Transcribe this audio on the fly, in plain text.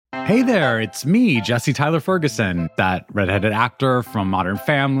Hey there, it's me, Jesse Tyler Ferguson, that redheaded actor from Modern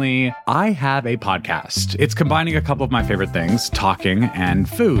Family. I have a podcast. It's combining a couple of my favorite things, talking and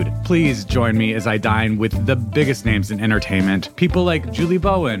food. Please join me as I dine with the biggest names in entertainment. People like Julie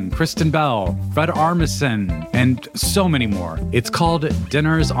Bowen, Kristen Bell, Fred Armisen, and so many more. It's called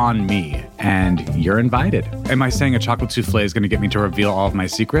Dinners on Me, and you're invited. Am I saying a chocolate souffle is going to get me to reveal all of my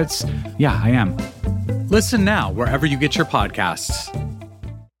secrets? Yeah, I am. Listen now, wherever you get your podcasts.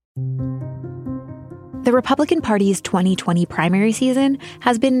 The Republican Party's 2020 primary season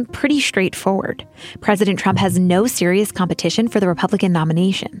has been pretty straightforward. President Trump has no serious competition for the Republican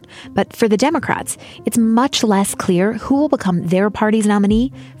nomination. But for the Democrats, it's much less clear who will become their party's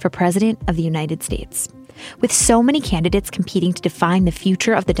nominee for President of the United States. With so many candidates competing to define the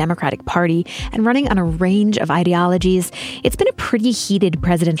future of the Democratic Party and running on a range of ideologies, it's been a pretty heated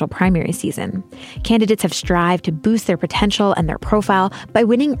presidential primary season. Candidates have strived to boost their potential and their profile by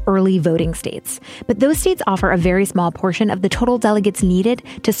winning early voting states. But those states offer a very small portion of the total delegates needed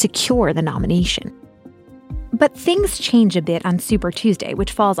to secure the nomination. But things change a bit on Super Tuesday,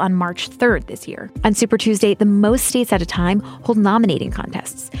 which falls on March 3rd this year. On Super Tuesday, the most states at a time hold nominating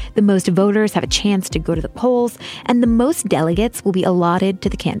contests. The most voters have a chance to go to the polls, and the most delegates will be allotted to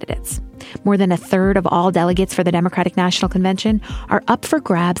the candidates. More than a third of all delegates for the Democratic National Convention are up for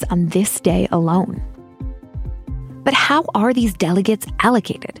grabs on this day alone. But how are these delegates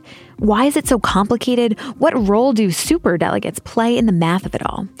allocated? Why is it so complicated? What role do superdelegates play in the math of it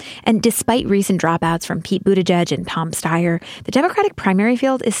all? And despite recent dropouts from Pete Buttigieg and Tom Steyer, the Democratic primary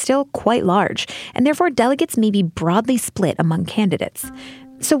field is still quite large, and therefore delegates may be broadly split among candidates.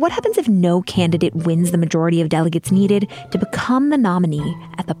 So what happens if no candidate wins the majority of delegates needed to become the nominee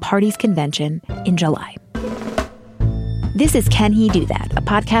at the party's convention in July? This is Can He Do That, a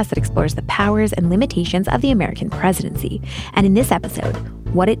podcast that explores the powers and limitations of the American presidency. And in this episode,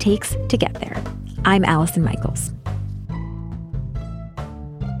 what it takes to get there. I'm Allison Michaels.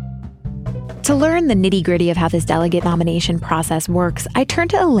 To learn the nitty-gritty of how this delegate nomination process works, I turn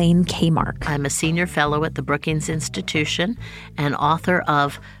to Elaine Kamarck. I'm a senior fellow at the Brookings Institution and author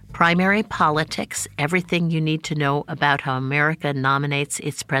of Primary Politics, Everything You Need to Know About How America Nominates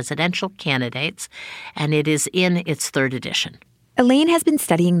Its Presidential Candidates, and it is in its third edition. Elaine has been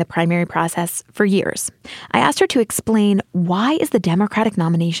studying the primary process for years. I asked her to explain why is the Democratic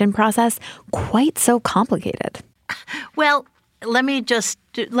nomination process quite so complicated. Well, let me just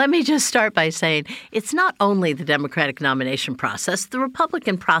start by saying it's not only the Democratic nomination process. The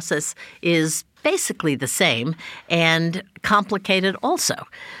Republican process is basically the same and complicated also.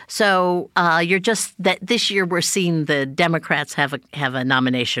 So you're just that this year we're seeing the Democrats have a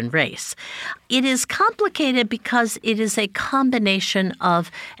nomination race. It is complicated because it is a combination of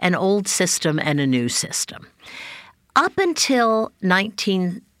an old system and a new system. Up until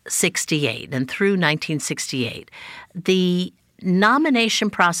 1968 and through 1968, the nomination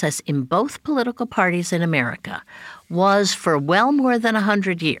process in both political parties in America was for well more than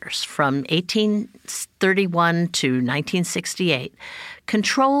 100 years, from 1831 to 1968,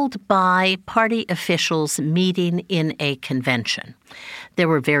 controlled by party officials meeting in a convention. There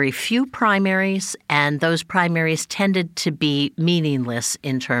were very few primaries, and those primaries tended to be meaningless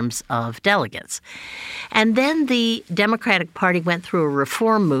in terms of delegates. And then the Democratic Party went through a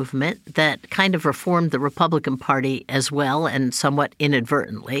reform movement that kind of reformed the Republican Party as well, and somewhat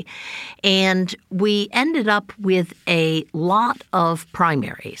inadvertently. And we ended up with a lot of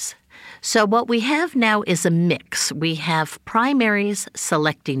primaries. So what we have now is a mix. We have primaries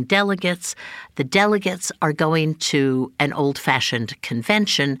selecting delegates. The delegates are going to an old-fashioned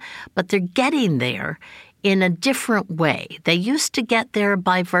convention, but they're getting there in a different way. They used to get there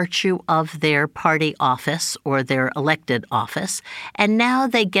by virtue of their party office or their elected office, and now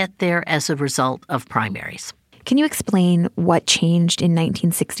they get there as a result of primaries. Can you explain what changed in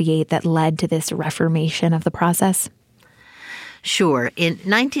 1968 that led to this reformation of the process? Sure. In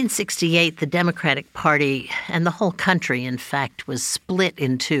 1968, the Democratic Party and the whole country, in fact, was split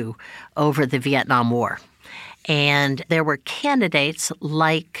in two over the Vietnam War. And there were candidates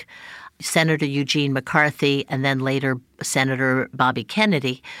like Senator Eugene McCarthy and then later Senator Bobby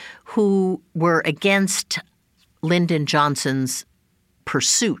Kennedy who were against Lyndon Johnson's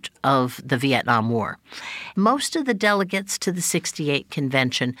pursuit of the Vietnam War. Most of the delegates to the 68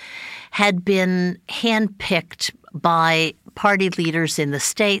 convention had been handpicked by party leaders in the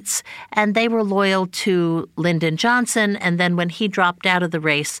states, and they were loyal to Lyndon Johnson, and then when he dropped out of the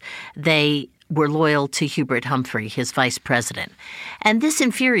race, they were loyal to Hubert Humphrey, his vice president. And this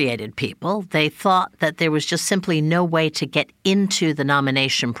infuriated people. They thought that there was just simply no way to get into the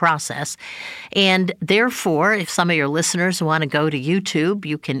nomination process. And therefore, if some of your listeners want to go to YouTube,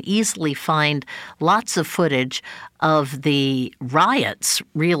 you can easily find lots of footage of the riots,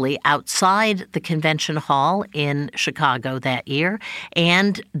 really, outside the convention hall in Chicago that year,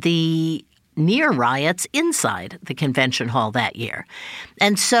 and the near riots inside the convention hall that year.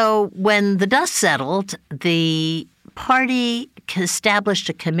 And so when the dust settled, the party established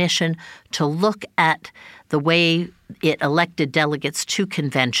a commission to look at the way it elected delegates to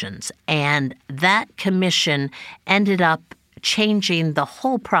conventions. And that commission ended up changing the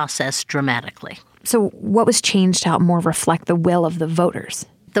whole process dramatically. So what was changed to help more reflect the will of the voters?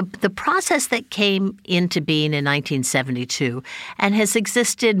 The process that came into being in 1972 and has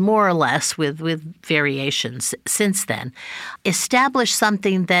existed more or less with variations since then established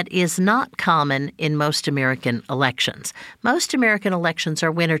something that is not common in most American elections. Most American elections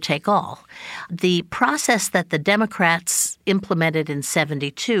are winner take all. The process that the Democrats implemented in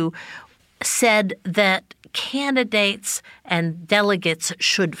 72 said that candidates and delegates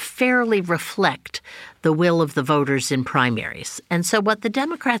should fairly reflect the will of the voters in primaries. And so what the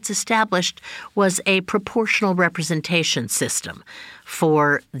Democrats established was a proportional representation system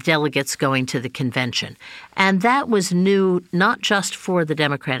for delegates going to the convention. And that was new not just for the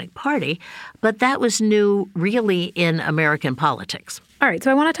Democratic Party, but that was new really in American politics. All right,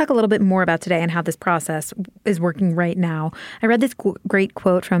 so I want to talk a little bit more about today and how this process is working right now. I read this great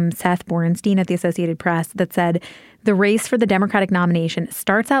quote from Seth Borenstein at the Associated Press that said, "The race for the Democratic nomination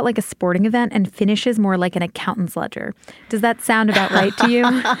starts out like a sporting event and finishes more like an accountant's ledger." Does that sound about right to you?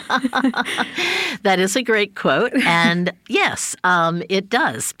 That is a great quote. And yes, it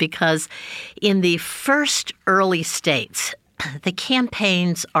does, because in the first early states, the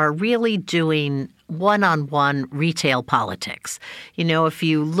campaigns are really doing one-on-one retail politics. You know, if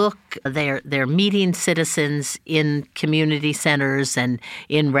you look, they're meeting citizens in community centers and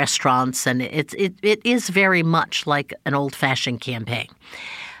in restaurants, and it is very much like an old-fashioned campaign.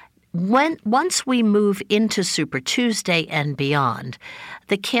 Once we move into Super Tuesday and beyond,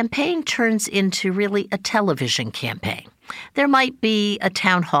 the campaign turns into really a television campaign. There might be a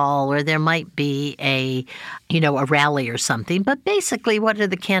town hall or there might be a rally or something. But basically, what are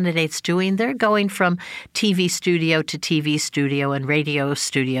the candidates doing? They're going from TV studio to TV studio and radio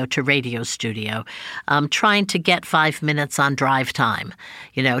studio to radio studio, trying to get 5 minutes on drive time,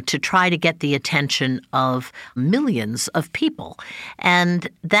 to try to get the attention of millions of people. And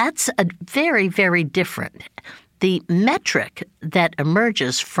that's a very, very different. The metric that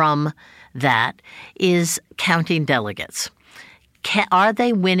emerges from that is counting delegates. Are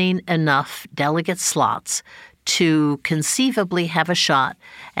they winning enough delegate slots to conceivably have a shot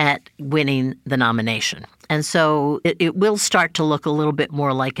at winning the nomination? And so it will start to look a little bit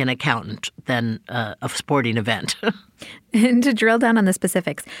more like an accountant than a sporting event. And to drill down on the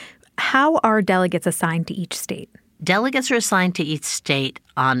specifics, how are delegates assigned to each state? Delegates are assigned to each state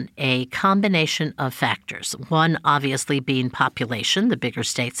on a combination of factors. One, obviously, being population. The bigger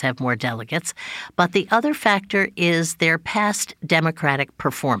states have more delegates. But the other factor is their past Democratic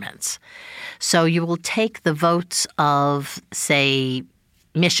performance. So you will take the votes of, say,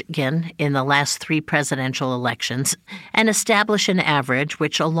 Michigan in the last 3 presidential elections and establish an average,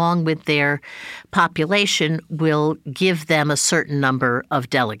 which along with their population will give them a certain number of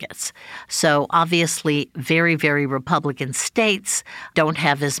delegates. So obviously very, very Republican states don't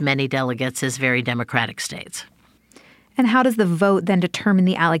have as many delegates as very Democratic states. And how does the vote then determine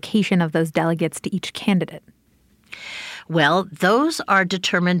the allocation of those delegates to each candidate? Well, those are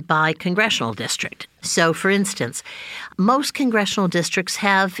determined by congressional district. So, for instance, most congressional districts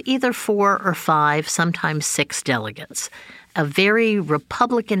have either 4 or 5, sometimes 6 delegates. A very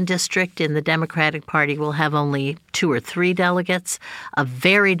Republican district in the Democratic Party will have only 2 or 3 delegates. A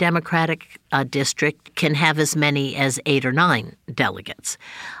very Democratic district can have as many as 8 or 9 delegates.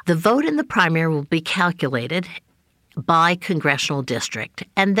 The vote in the primary will be calculated by congressional district.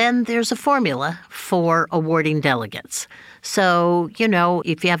 And then there's a formula for awarding delegates. So,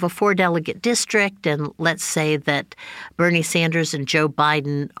 if you have a 4-delegate district, and let's say that Bernie Sanders and Joe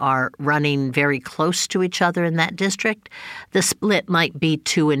Biden are running very close to each other in that district, the split might be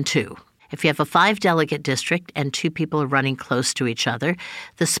 2 and 2. If you have a 5-delegate district and 2 people are running close to each other,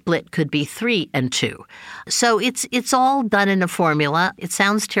 the split could be 3 and 2. So it's all done in a formula. It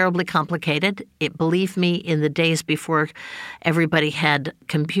sounds terribly complicated. Believe me, in the days before everybody had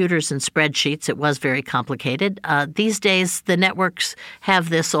computers and spreadsheets, it was very complicated. These days, the networks have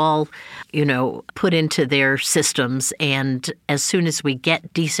this all, put into their systems, and as soon as we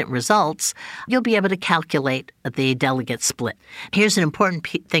get decent results, you'll be able to calculate the delegate split. Here's an important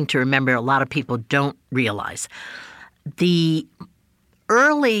thing to remember a lot of people don't realize. The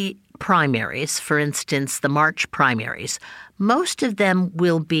early primaries, for instance, the March primaries, most of them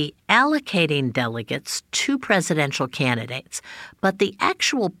will be allocating delegates to presidential candidates, but the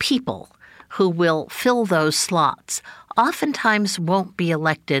actual people who will fill those slots oftentimes won't be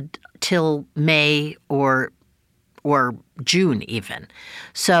elected till May or June even.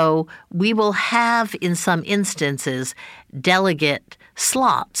 So we will have, in some instances, delegate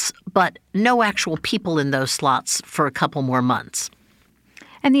slots, but no actual people in those slots for a couple more months.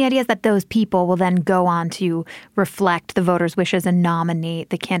 And the idea is that those people will then go on to reflect the voters' wishes and nominate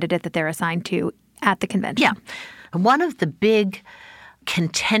the candidate that they're assigned to at the convention. Yeah. One of the big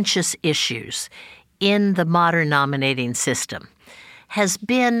contentious issues in the modern nominating system has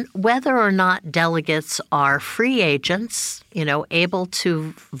been whether or not delegates are free agents, able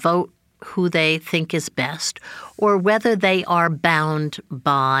to vote who they think is best, or whether they are bound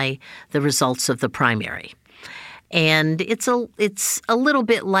by the results of the primary. And it's a little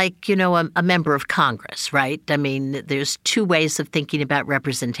bit like, a member of Congress, right? I mean, there's 2 ways of thinking about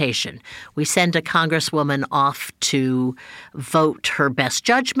representation. We send a congresswoman off to vote her best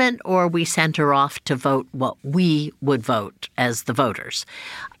judgment, or we send her off to vote what we would vote as the voters.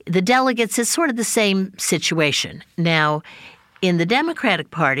 The delegates is sort of the same situation. Now, in the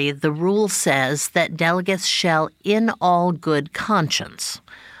Democratic Party, the rule says that delegates shall, in all good conscience,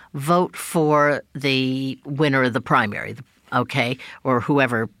 vote for the winner of the primary, or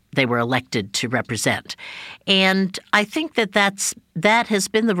whoever they were elected to represent. And I think that has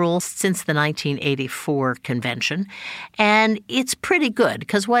been the rule since the 1984 convention. And it's pretty good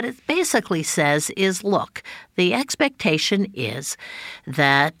because what it basically says is, look, the expectation is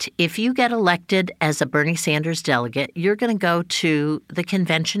that if you get elected as a Bernie Sanders delegate, you're going to go to the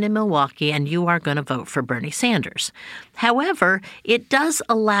convention in Milwaukee and you are going to vote for Bernie Sanders. However, it does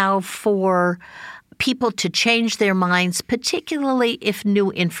allow for people to change their minds, particularly if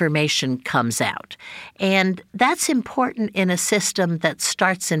new information comes out. And that's important in a system that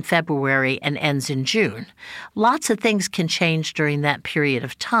starts in February and ends in June. Lots of things can change during that period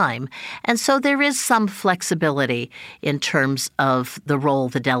of time. And so there is some flexibility in terms of the role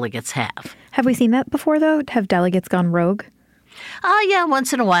the delegates have. Have we seen that before, though? Have delegates gone rogue? Yeah,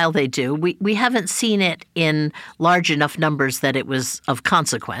 once in a while they do. We haven't seen it in large enough numbers that it was of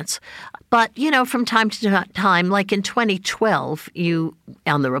consequence. But, from time to time, like in 2012,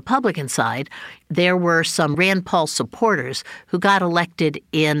 on the Republican side, there were some Rand Paul supporters who got elected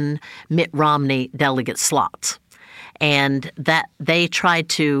in Mitt Romney delegate slots. And that they tried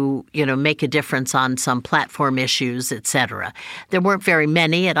to, make a difference on some platform issues, et cetera. There weren't very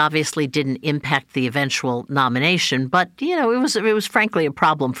many. It obviously didn't impact the eventual nomination, but, it was frankly a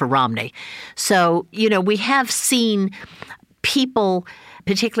problem for Romney. So, we have seen people,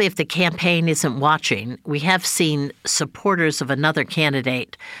 particularly if the campaign isn't watching, we have seen supporters of another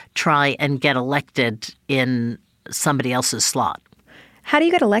candidate try and get elected in somebody else's slot. How do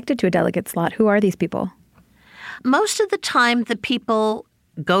you get elected to a delegate slot? Who are these people? Most of the time, the people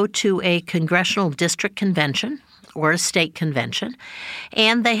go to a congressional district convention or a state convention,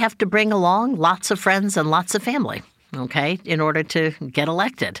 and they have to bring along lots of friends and lots of family, in order to get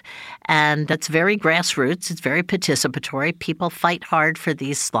elected. And that's very grassroots. It's very participatory. People fight hard for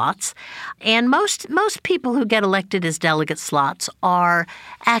these slots. And most people who get elected as delegate slots are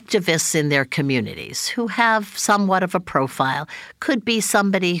activists in their communities who have somewhat of a profile. Could be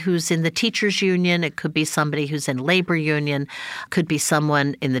somebody who's in the teachers union. It could be somebody who's in labor union. Could be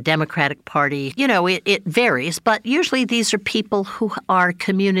someone in the Democratic Party. It varies. But usually these are people who are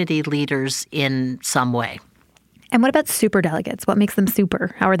community leaders in some way. And what about superdelegates? What makes them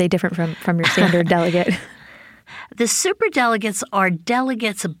super? How are they different from your standard delegate? The superdelegates are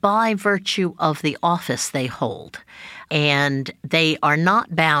delegates by virtue of the office they hold, and they are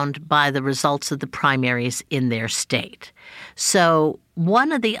not bound by the results of the primaries in their state. So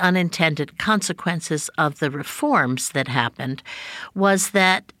one of the unintended consequences of the reforms that happened was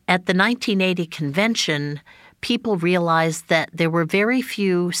that at the 1980 convention, people realized that there were very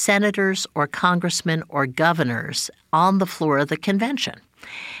few senators or congressmen or governors on the floor of the convention.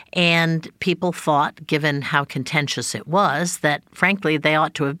 And people thought, given how contentious it was, that, frankly, they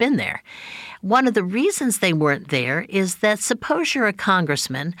ought to have been there. One of the reasons they weren't there is that suppose you're a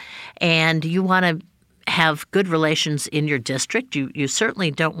congressman and you want to have good relations in your district. You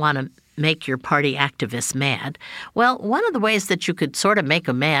certainly don't want to make your party activists mad. Well, one of the ways that you could sort of make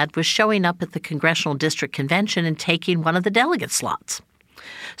them mad was showing up at the Congressional District Convention and taking one of the delegate slots.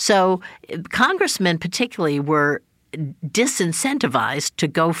 So congressmen particularly were disincentivized to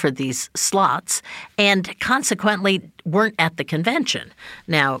go for these slots and consequently weren't at the convention.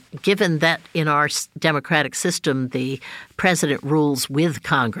 Now, given that in our democratic system the president rules with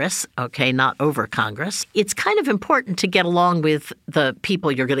Congress, okay, not over Congress, it's kind of important to get along with the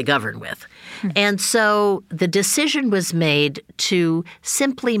people you're going to govern with. And so the decision was made to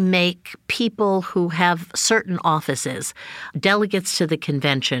simply make people who have certain offices delegates to the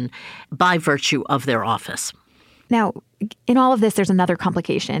convention by virtue of their office. Now, in all of this, there's another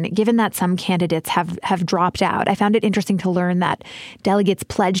complication. Given that some candidates have dropped out, I found it interesting to learn that delegates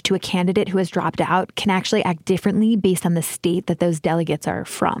pledged to a candidate who has dropped out can actually act differently based on the state that those delegates are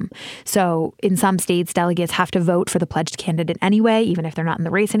from. So in some states, delegates have to vote for the pledged candidate anyway, even if they're not in the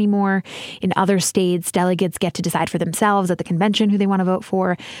race anymore. In other states, delegates get to decide for themselves at the convention who they want to vote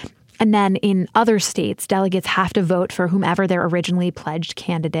for. And then in other states, delegates have to vote for whomever their originally pledged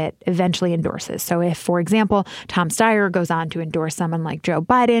candidate eventually endorses. So if, for example, Tom Steyer goes on to endorse someone like Joe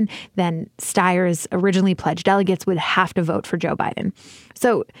Biden, then Steyer's originally pledged delegates would have to vote for Joe Biden.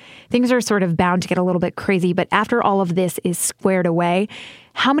 So things are sort of bound to get a little bit crazy. But after all of this is squared away,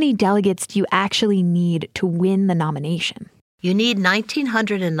 how many delegates do you actually need to win the nomination? You need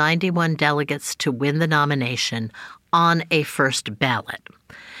 1,991 delegates to win the nomination on a first ballot.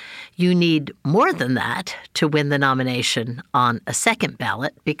 You need more than that to win the nomination on a second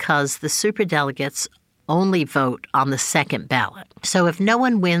ballot because the superdelegates only vote on the second ballot. So if no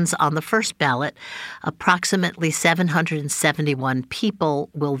one wins on the first ballot, approximately 771 people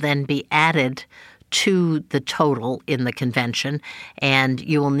will then be added to the total in the convention, and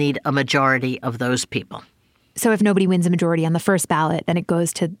you will need a majority of those people. So if nobody wins a majority on the first ballot, then it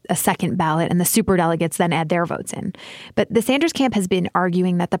goes to a second ballot and the superdelegates then add their votes in. But the Sanders camp has been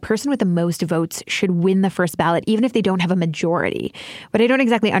arguing that the person with the most votes should win the first ballot, even if they don't have a majority. What I don't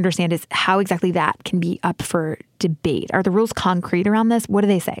exactly understand is how exactly that can be up for debate. Are the rules concrete around this? What do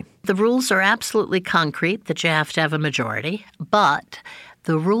they say? The rules are absolutely concrete that you have to have a majority, but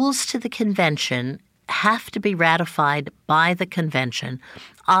the rules to the convention have to be ratified by the convention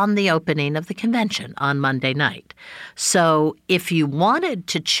on the opening of the convention on Monday night. So if you wanted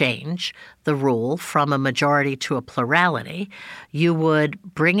to change the rule from a majority to a plurality, you would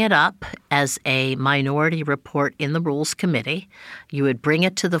bring it up as a minority report in the Rules Committee. You would bring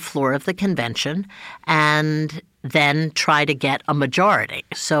it to the floor of the convention and then try to get a majority.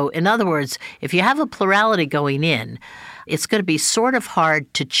 So in other words, if you have a plurality going in, it's going to be sort of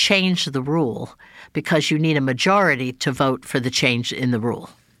hard to change the rule because you need a majority to vote for the change in the rule.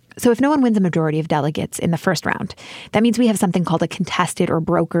 So if no one wins a majority of delegates in the first round, that means we have something called a contested or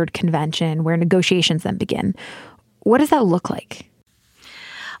brokered convention where negotiations then begin. What does that look like?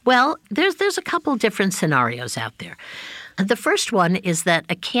 Well, there's a couple different scenarios out there. The first one is that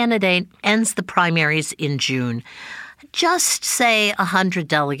a candidate ends the primaries in June, just say 100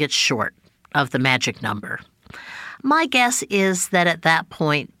 delegates short of the magic number. My guess is that at that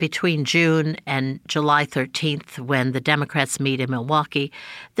point, between June and July 13th, when the Democrats meet in Milwaukee,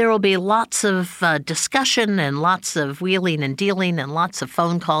 there will be lots of discussion and lots of wheeling and dealing and lots of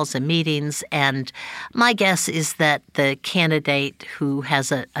phone calls and meetings. And my guess is that the candidate who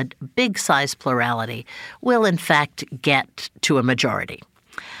has a big-size plurality will, in fact, get to a majority.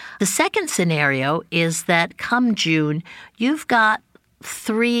 The second scenario is that come June, you've got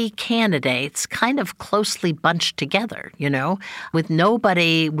three candidates kind of closely bunched together, with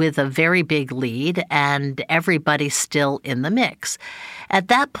nobody with a very big lead and everybody still in the mix. At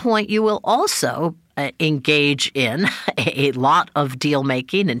that point, you will also engage in a lot of deal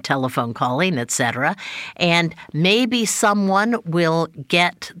making and telephone calling, etc. And maybe someone will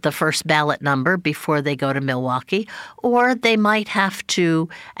get the first ballot number before they go to Milwaukee, or they might have to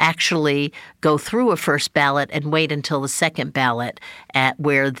actually go through a first ballot and wait until the second ballot at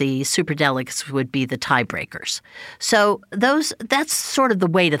where the superdelegates would be the tiebreakers. So that's sort of the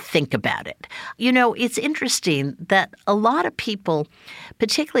way to think about it. It's interesting that a lot of people,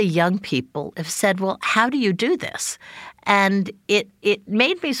 particularly young people, have said, well, how do you do this? And it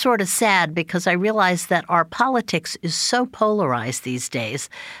made me sort of sad because I realized that our politics is so polarized these days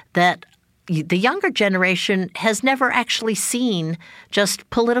that the younger generation has never actually seen just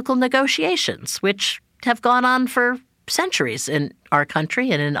political negotiations, which have gone on for centuries in our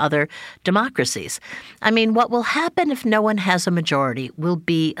country and in other democracies. I mean, what will happen if no one has a majority will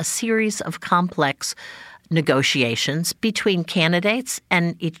be a series of complex negotiations between candidates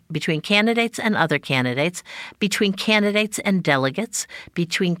and other candidates, between candidates and delegates,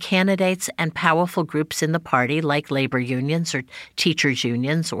 between candidates and powerful groups in the party like labor unions or teachers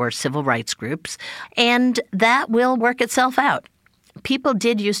unions or civil rights groups, and that will work itself out. People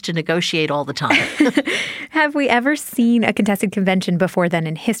did used to negotiate all the time. Have we ever seen a contested convention before then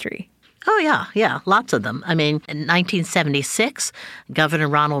in history? Oh, yeah, lots of them. I mean, in 1976, Governor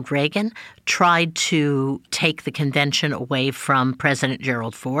Ronald Reagan tried to take the convention away from President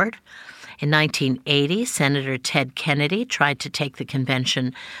Gerald Ford. In 1980, Senator Ted Kennedy tried to take the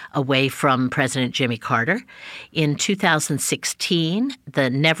convention away from President Jimmy Carter. In 2016, the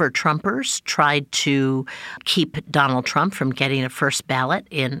Never Trumpers tried to keep Donald Trump from getting a first ballot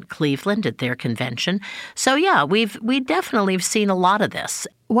in Cleveland at their convention. So, yeah, we definitely have seen a lot of this.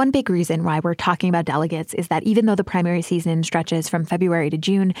 One big reason why we're talking about delegates is that even though the primary season stretches from February to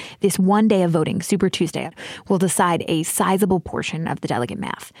June, this one day of voting, Super Tuesday, will decide a sizable portion of the delegate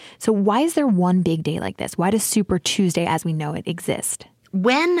math. So why is there one big day like this? Why does Super Tuesday as we know it exist?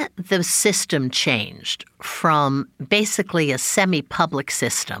 When the system changed from basically a semi-public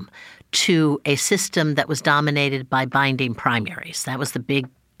system to a system that was dominated by binding primaries, that was the big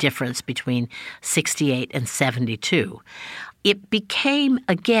difference between 68 and 72. It became,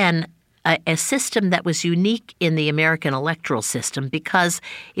 again, a system that was unique in the American electoral system because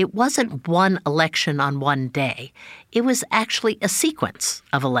it wasn't one election on one day. It was actually a sequence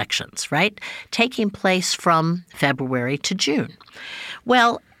of elections, right, taking place from February to June.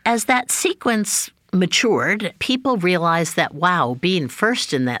 Well, as that sequence matured, people realized that, wow, being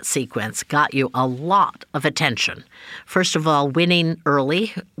first in that sequence got you a lot of attention. First of all, winning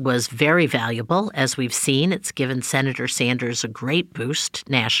early was very valuable. As we've seen, it's given Senator Sanders a great boost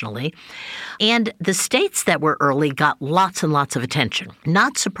nationally. And the states that were early got lots and lots of attention.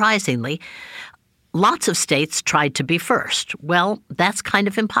 Not surprisingly, lots of states tried to be first. Well, that's kind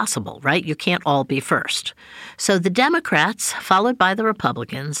of impossible, right? You can't all be first. So the Democrats, followed by the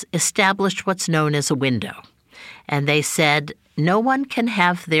Republicans, established what's known as a window. And they said no one can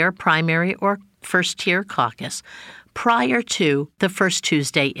have their primary or first-tier caucus prior to the first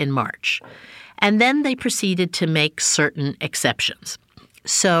Tuesday in March. And then they proceeded to make certain exceptions.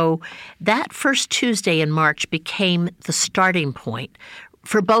 So that first Tuesday in March became the starting point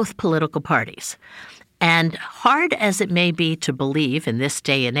for both political parties. And hard as it may be to believe in this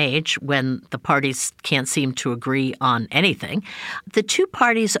day and age when the parties can't seem to agree on anything, the two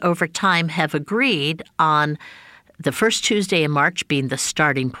parties over time have agreed on the first Tuesday in March being the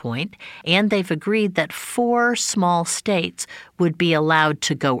starting point, and they've agreed that 4 small states would be allowed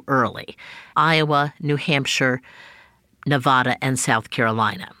to go early: Iowa, New Hampshire, Nevada, and South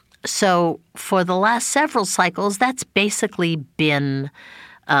Carolina. So for the last several cycles, that's basically been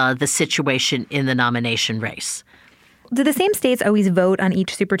the situation in the nomination race. Do the same states always vote on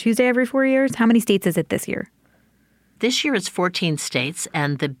each Super Tuesday every 4 years? How many states is it this year? This year it's 14 states,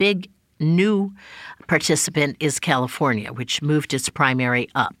 and the big new participant is California, which moved its primary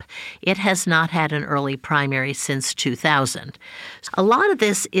up. It has not had an early primary since 2000. A lot of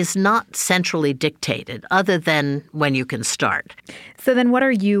this is not centrally dictated, other than when you can start. So then what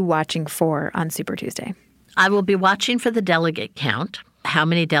are you watching for on Super Tuesday? I will be watching for the delegate count, how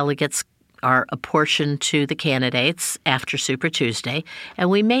many delegates are apportioned to the candidates after Super Tuesday. And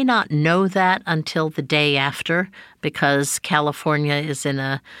we may not know that until the day after because California is in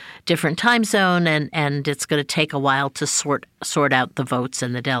a different time zone and it's going to take a while to sort out the votes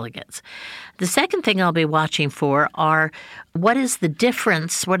and the delegates. The second thing I'll be watching for are what is the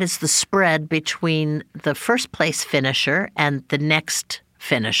difference, what is the spread between the first place finisher and the next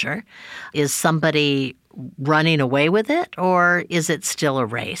finisher? Is somebody running away with it or is it still a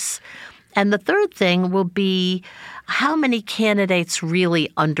race? And the third thing will be how many candidates really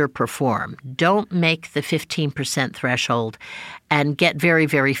underperform, don't make the 15% threshold, and get very,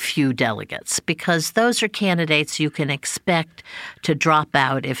 very few delegates, because those are candidates you can expect to drop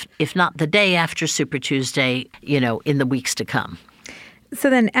out, if not the day after Super Tuesday, in the weeks to come. So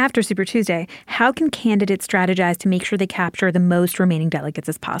then after Super Tuesday, how can candidates strategize to make sure they capture the most remaining delegates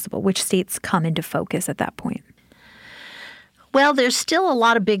as possible? Which states come into focus at that point? Well, there's still a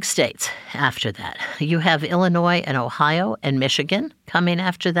lot of big states after that. You have Illinois and Ohio and Michigan coming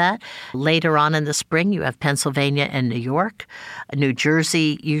after that. Later on in the spring, you have Pennsylvania and New York. New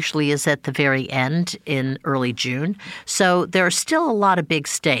Jersey usually is at the very end in early June. So there are still a lot of big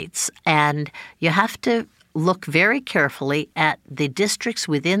states, and you have to look very carefully at the districts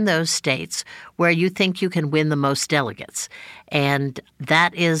within those states where you think you can win the most delegates. And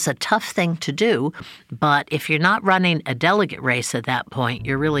that is a tough thing to do, but if you're not running a delegate race at that point,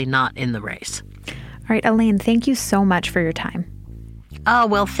 you're really not in the race. All right, Elaine, thank you so much for your time. Oh,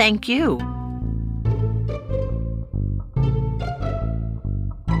 well, thank you.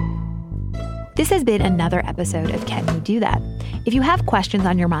 This has been another episode of Can You Do That? If you have questions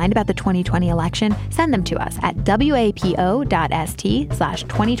on your mind about the 2020 election, send them to us at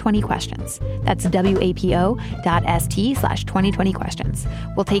wapo.st/2020questions. That's wapo.st/2020questions.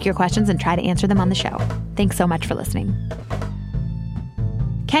 We'll take your questions and try to answer them on the show. Thanks so much for listening.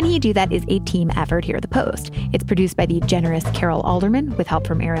 Can He Do That is a team effort here at The Post. It's produced by the generous Carol Alderman with help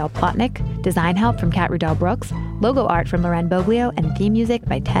from Ariel Plotnick, design help from Kat Rudell Brooks, logo art from Loren Boglio, and theme music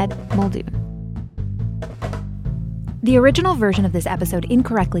by Ted Muldoon. The original version of this episode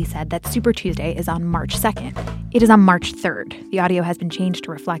incorrectly said that Super Tuesday is on March 2nd. It is on March 3rd. The audio has been changed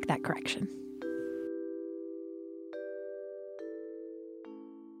to reflect that correction.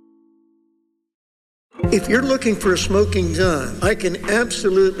 If you're looking for a smoking gun, I can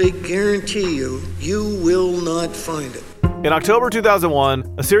absolutely guarantee you, you will not find it. In October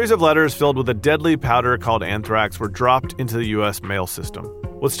 2001, a series of letters filled with a deadly powder called anthrax were dropped into the U.S. mail system.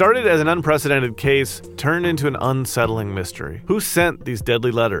 What started as an unprecedented case turned into an unsettling mystery. Who sent these deadly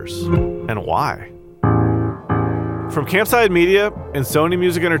letters? And why? From Campside Media and Sony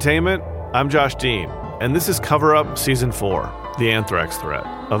Music Entertainment, I'm Josh Dean, and this is Cover Up Season 4, The Anthrax Threat,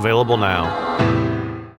 available now.